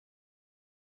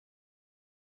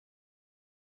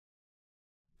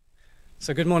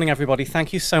So good morning, everybody.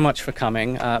 Thank you so much for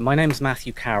coming. My name is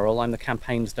Matthew Carroll. I'm the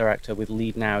campaigns director with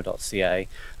leadnow.ca.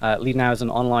 Leadnow is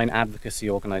an online advocacy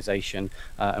organisation,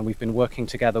 and we've been working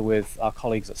together with our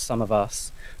colleagues at Some of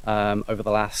Us over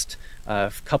the last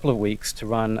couple of weeks to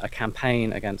run a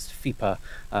campaign against FIPA,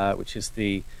 which is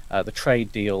the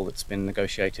trade deal that's been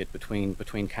negotiated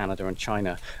between Canada and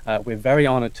China. We're very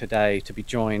honoured today to be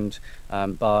joined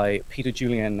by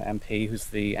Julian MP, who's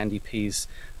the NDP's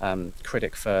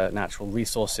critic for natural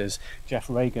resources, Geoff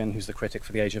Regan, who's the critic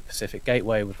for the Asia-Pacific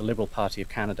Gateway with the Liberal Party of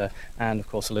Canada, and of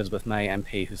course Elizabeth May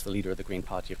MP, who's the leader of the Green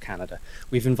Party of Canada.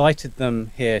 We've invited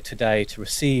them here today to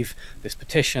receive this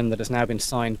petition that has now been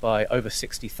signed by over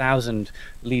 60,000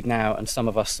 Lead Now and Some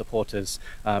of Us supporters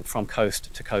from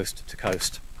coast to coast to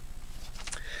coast.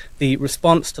 The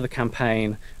response to the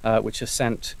campaign, which has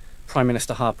sent Prime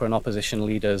Minister Harper and opposition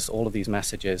leaders all of these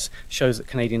messages, shows that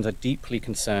Canadians are deeply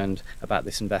concerned about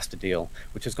this investor deal,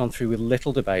 which has gone through with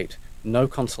little debate, no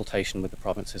consultation with the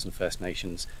provinces and First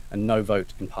Nations, and no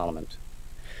vote in Parliament.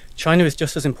 China is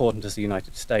just as important as the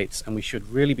United States, and we should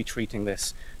really be treating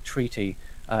this treaty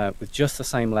with just the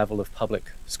same level of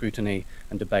public scrutiny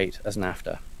and debate as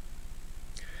NAFTA.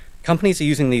 Companies are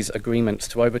using these agreements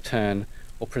to overturn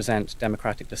or present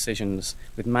democratic decisions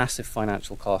with massive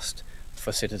financial cost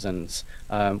for citizens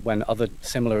when other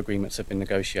similar agreements have been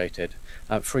negotiated.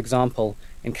 For example,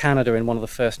 in Canada, in one of the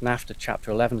first NAFTA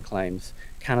Chapter 11 claims,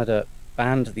 Canada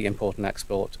banned the import and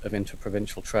export of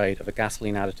interprovincial trade of a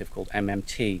gasoline additive called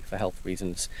MMT for health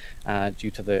reasons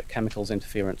due to the chemicals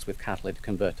interference with catalytic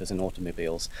converters in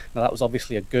automobiles. Now, that was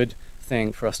obviously a good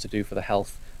thing for us to do for the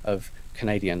health of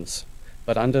Canadians.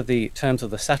 But under the terms of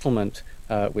the settlement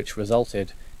which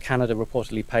resulted, Canada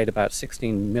reportedly paid about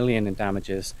 16 million in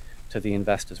damages to the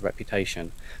investor's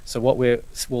reputation. So what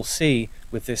we'll see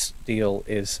with this deal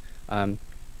is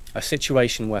a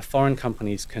situation where foreign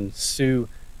companies can sue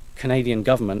Canadian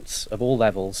governments of all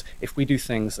levels if we do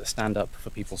things that stand up for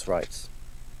people's rights.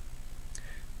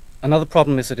 Another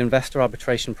problem is that investor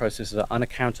arbitration processes are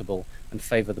unaccountable and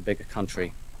favour the bigger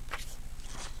country.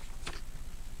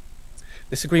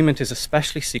 This agreement is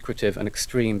especially secretive and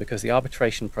extreme because the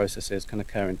arbitration processes can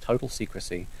occur in total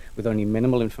secrecy with only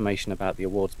minimal information about the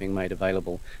awards being made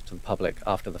available to the public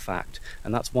after the fact,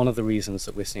 and that's one of the reasons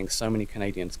that we're seeing so many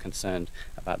Canadians concerned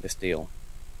about this deal.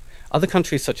 Other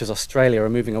countries such as Australia are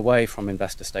moving away from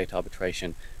investor-state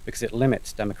arbitration because it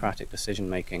limits democratic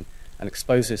decision-making and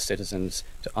exposes citizens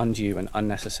to undue and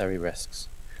unnecessary risks.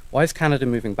 Why is Canada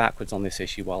moving backwards on this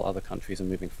issue while other countries are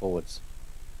moving forwards?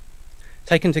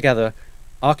 Taken together,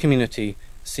 our community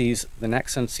sees the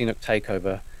Nexon Saanich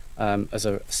takeover as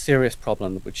a serious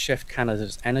problem that would shift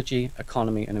Canada's energy,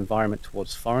 economy and environment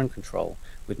towards foreign control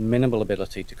with minimal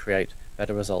ability to create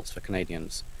better results for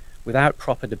Canadians, without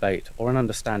proper debate or an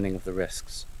understanding of the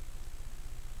risks.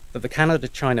 That the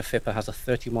Canada-China FIPA has a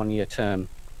 31-year term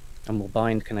and will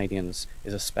bind Canadians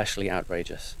is especially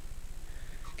outrageous.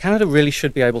 Canada really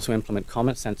should be able to implement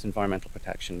common sense environmental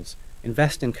protections,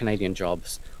 invest in Canadian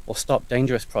jobs, or stop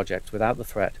dangerous projects without the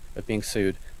threat of being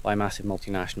sued by a massive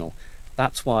multinational.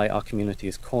 That's why our community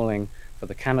is calling for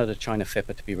the Canada-China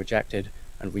FIPA to be rejected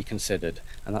and reconsidered,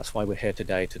 and that's why we're here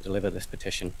today to deliver this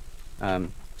petition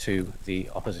to the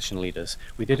opposition leaders.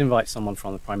 We did invite someone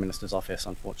from the Prime Minister's office.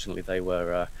 Unfortunately, they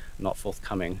were not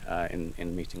forthcoming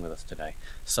in meeting with us today.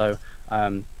 So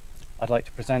I'd like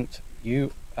to present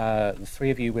you, the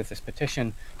three of you, with this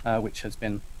petition, which has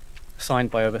been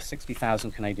signed by over 60,000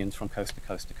 Canadians from coast to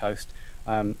coast to coast.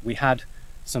 We had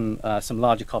some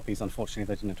larger copies. Unfortunately,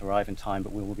 they didn't arrive in time,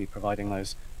 but we will be providing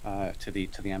those to the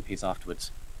MPs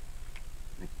afterwards.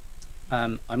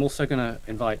 I'm also going to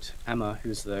invite Emma,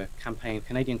 who's the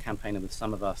Canadian campaigner with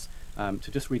Some of Us, to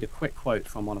just read a quick quote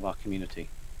from one of our community.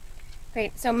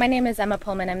 Great. So my name is Emma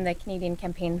Pullman. I'm the Canadian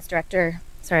campaigns director,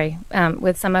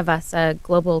 with Some of Us, a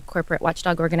global corporate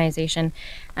watchdog organization.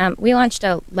 We launched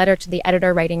a letter to the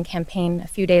editor writing campaign a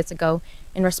few days ago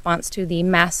in response to the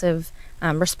massive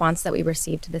response that we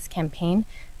received to this campaign.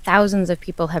 Thousands of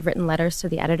people have written letters to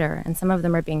the editor, and some of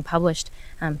them are being published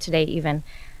today even.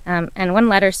 And one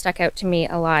letter stuck out to me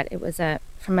a lot. It was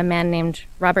from a man named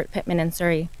Robert Pittman in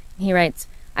Surrey. He writes,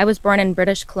 "I was born in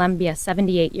British Columbia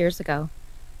 78 years ago.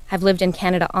 I've lived in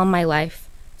Canada all my life,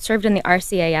 served in the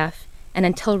RCAF, and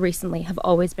until recently have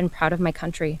always been proud of my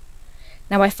country.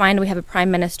 Now I find we have a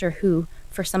Prime Minister who,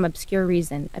 for some obscure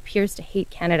reason, appears to hate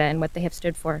Canada and what they have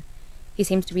stood for. He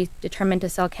seems to be determined to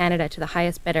sell Canada to the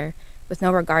highest bidder, with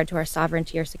no regard to our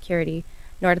sovereignty or security,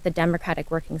 nor to the democratic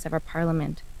workings of our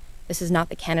Parliament. This is not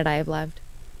the Canada I have loved."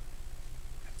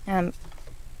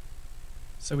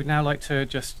 So we'd now like to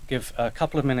just give a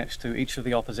couple of minutes to each of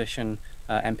the opposition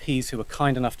MPs who were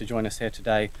kind enough to join us here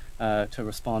today to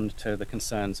respond to the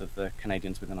concerns of the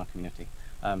Canadians within our community.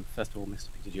 First of all, Mr.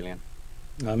 Peter Julian.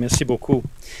 Merci beaucoup.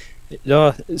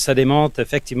 Là, ça démontre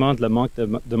effectivement le manque de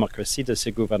démocratie de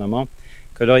ces gouvernements,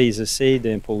 que là, ils essaient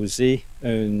d'imposer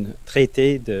un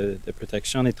traité de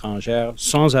protection étrangère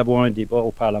sans avoir un débat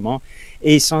au Parlement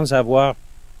et sans avoir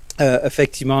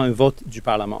effectivement un vote du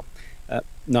Parlement.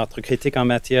 Notre critique en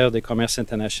matière de commerce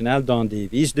international dans des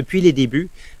vises, depuis les débuts,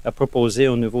 a proposé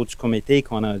au niveau du comité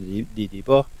qu'on a des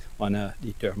débats, on a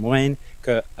des témoins,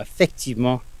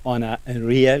 qu'effectivement, on a une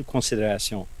réelle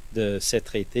considération de ce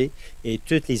traité et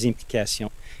toutes les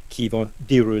implications qui vont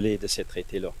dérouler de ce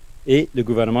traité-là. Et le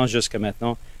gouvernement, jusqu'à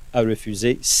maintenant, a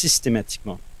refusé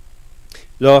systématiquement.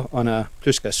 Là, on a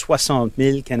plus que 60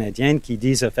 000 Canadiens qui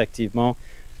disent effectivement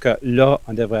que là,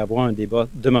 on devrait avoir un débat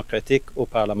démocratique au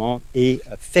Parlement et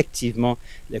effectivement,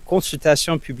 la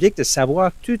consultation publique de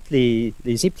savoir toutes les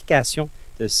implications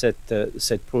de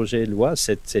cette projet de loi,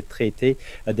 ce traité,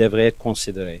 devrait être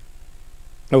considéré.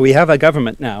 We have a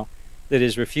government now that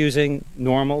is refusing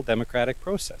normal democratic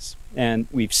process. And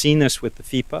we've seen this with the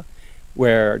FIPA,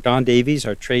 where Don Davies,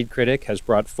 our trade critic, has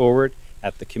brought forward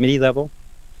at the committee level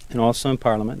and also in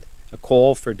Parliament a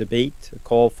call for debate, a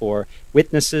call for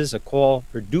witnesses, a call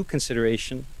for due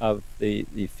consideration of the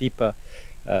FIPA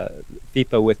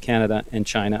with Canada and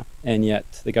China, and yet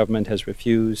the government has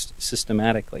refused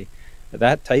systematically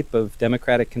that type of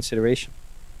democratic consideration.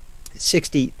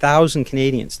 60,000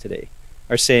 Canadians today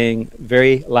are saying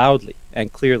very loudly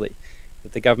and clearly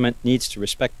that the government needs to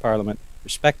respect Parliament,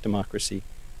 respect democracy,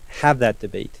 have that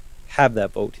debate, have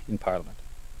that vote in Parliament.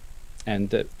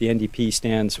 And the NDP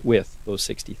stands with those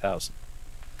 60,000.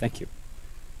 Thank you.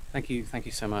 Thank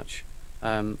you so much.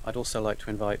 I'd also like to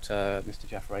invite Mr.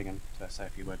 Geoff Regan to say a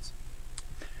few words.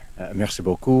 Merci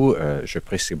beaucoup.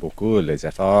 J'apprécie beaucoup les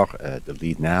efforts de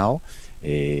Lead Now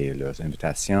et leurs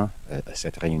invitations à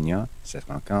cette réunion, cette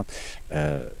rencontre.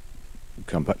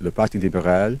 Comme le Parti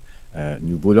libéral,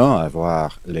 nous voulons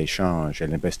avoir l'échange et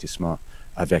l'investissement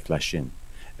avec la Chine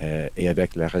et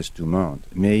avec le reste du monde.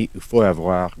 Mais il faut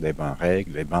avoir des bonnes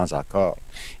règles, des bons accords.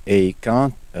 Et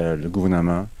quand le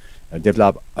gouvernement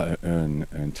développe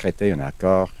un traité, un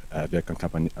accord avec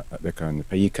un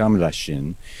pays comme la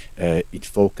Chine, il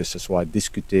faut que ce soit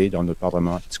discuté dans le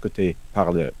Parlement, discuté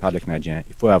par les Canadiens.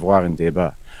 Il faut avoir un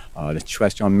débat. La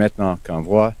situation maintenant qu'on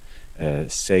voit,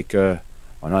 c'est que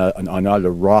on a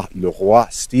le roi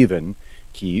Stephen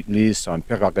qui utilise son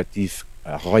prérogative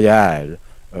royale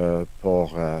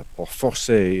pour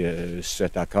forcer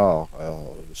cet accord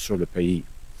sur le pays.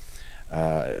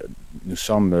 Nous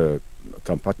sommes,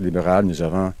 comme Parti libéral, nous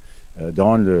avons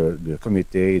dans le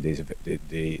comité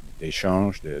des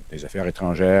échanges des affaires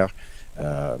étrangères,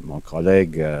 mon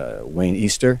collègue Wayne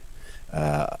Easter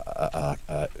a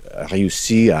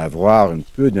réussi à avoir un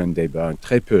peu d'un débat, un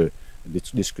très peu de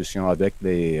discussions avec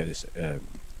les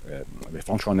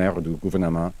fonctionnaires du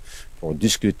gouvernement pour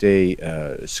discuter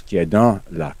ce qui est dans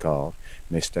l'accord,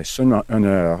 mais c'était seulement 1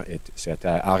 heure et c'était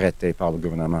arrêté par le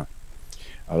gouvernement.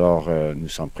 Alors, nous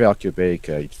sommes préoccupés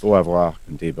qu'il faut avoir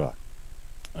un débat.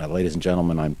 Ladies and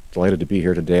gentlemen, I'm delighted to be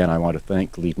here today, and I want to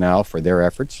thank Lead Now for their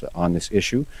efforts on this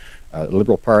issue. The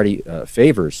Liberal Party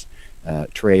favors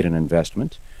trade and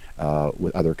investment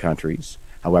with other countries.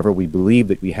 However, we believe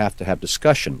that we have to have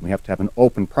discussion. We have to have an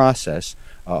open process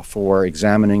for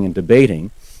examining and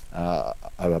debating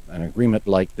an agreement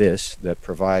like this that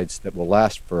will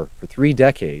last for 3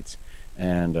 decades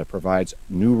and provides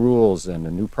new rules and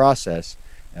a new process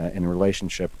in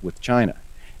relationship with China.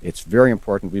 It's very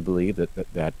important, we believe,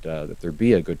 that there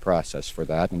be a good process for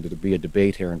that and that there be a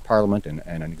debate here in Parliament and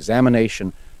an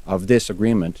examination of this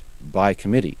agreement by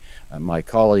committee. My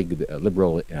colleague, the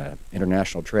Liberal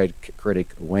international trade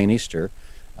critic Wayne Easter,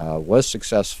 was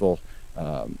successful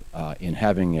in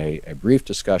having a brief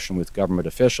discussion with government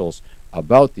officials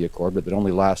about the accord, but it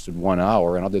only lasted 1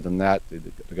 hour, and other than that,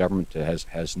 the government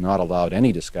has not allowed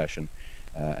any discussion,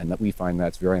 and that we find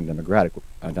that's very undemocratic.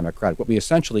 What we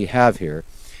essentially have here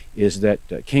is that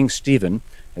King Stephen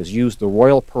has used the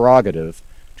royal prerogative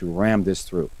to ram this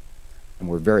through, and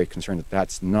we're very concerned that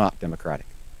that's not democratic.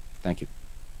 Thank you.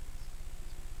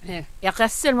 Il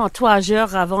reste seulement 3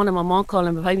 heures avant le moment quand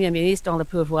le Premier ministre a le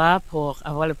pouvoir pour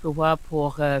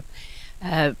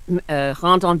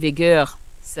rendre en vigueur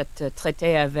ce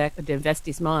traité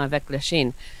d'investissement avec la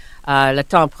Chine. Le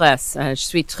temps presse. Je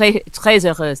suis très, très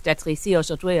heureuse d'être ici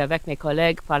aujourd'hui avec mes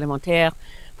collègues parlementaires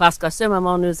parce qu'à ce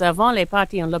moment, nous avons les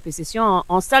partis en opposition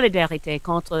en solidarité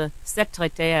contre ce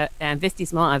traité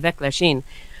d'investissement avec la Chine.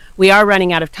 We are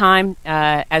running out of time.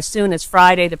 As soon as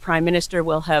Friday, the Prime Minister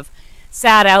will have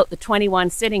sat out the 21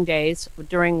 sitting days,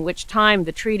 during which time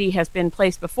the treaty has been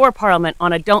placed before Parliament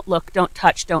on a don't look, don't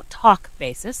touch, don't talk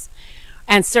basis,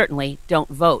 and certainly don't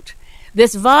vote.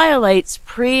 This violates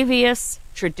previous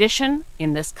tradition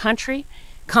in this country.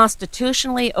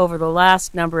 Constitutionally, over the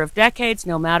last number of decades,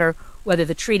 no matter whether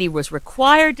the treaty was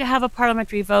required to have a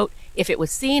parliamentary vote, if it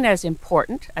was seen as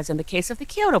important, as in the case of the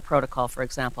Kyoto Protocol, for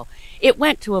example, it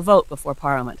went to a vote before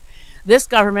Parliament. This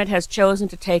government has chosen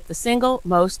to take the single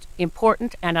most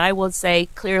important, and I will say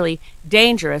clearly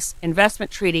dangerous,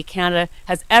 investment treaty Canada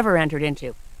has ever entered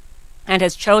into, and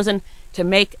has chosen to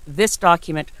make this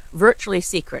document virtually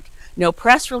secret. No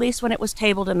press release when it was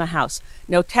tabled in the House,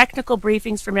 no technical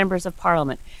briefings for members of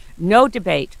Parliament, no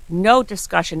debate, no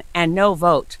discussion, and no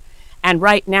vote. And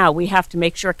right now we have to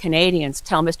make sure Canadians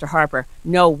tell Mr. Harper,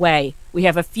 no way. We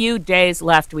have a few days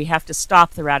left. We have to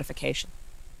stop the ratification.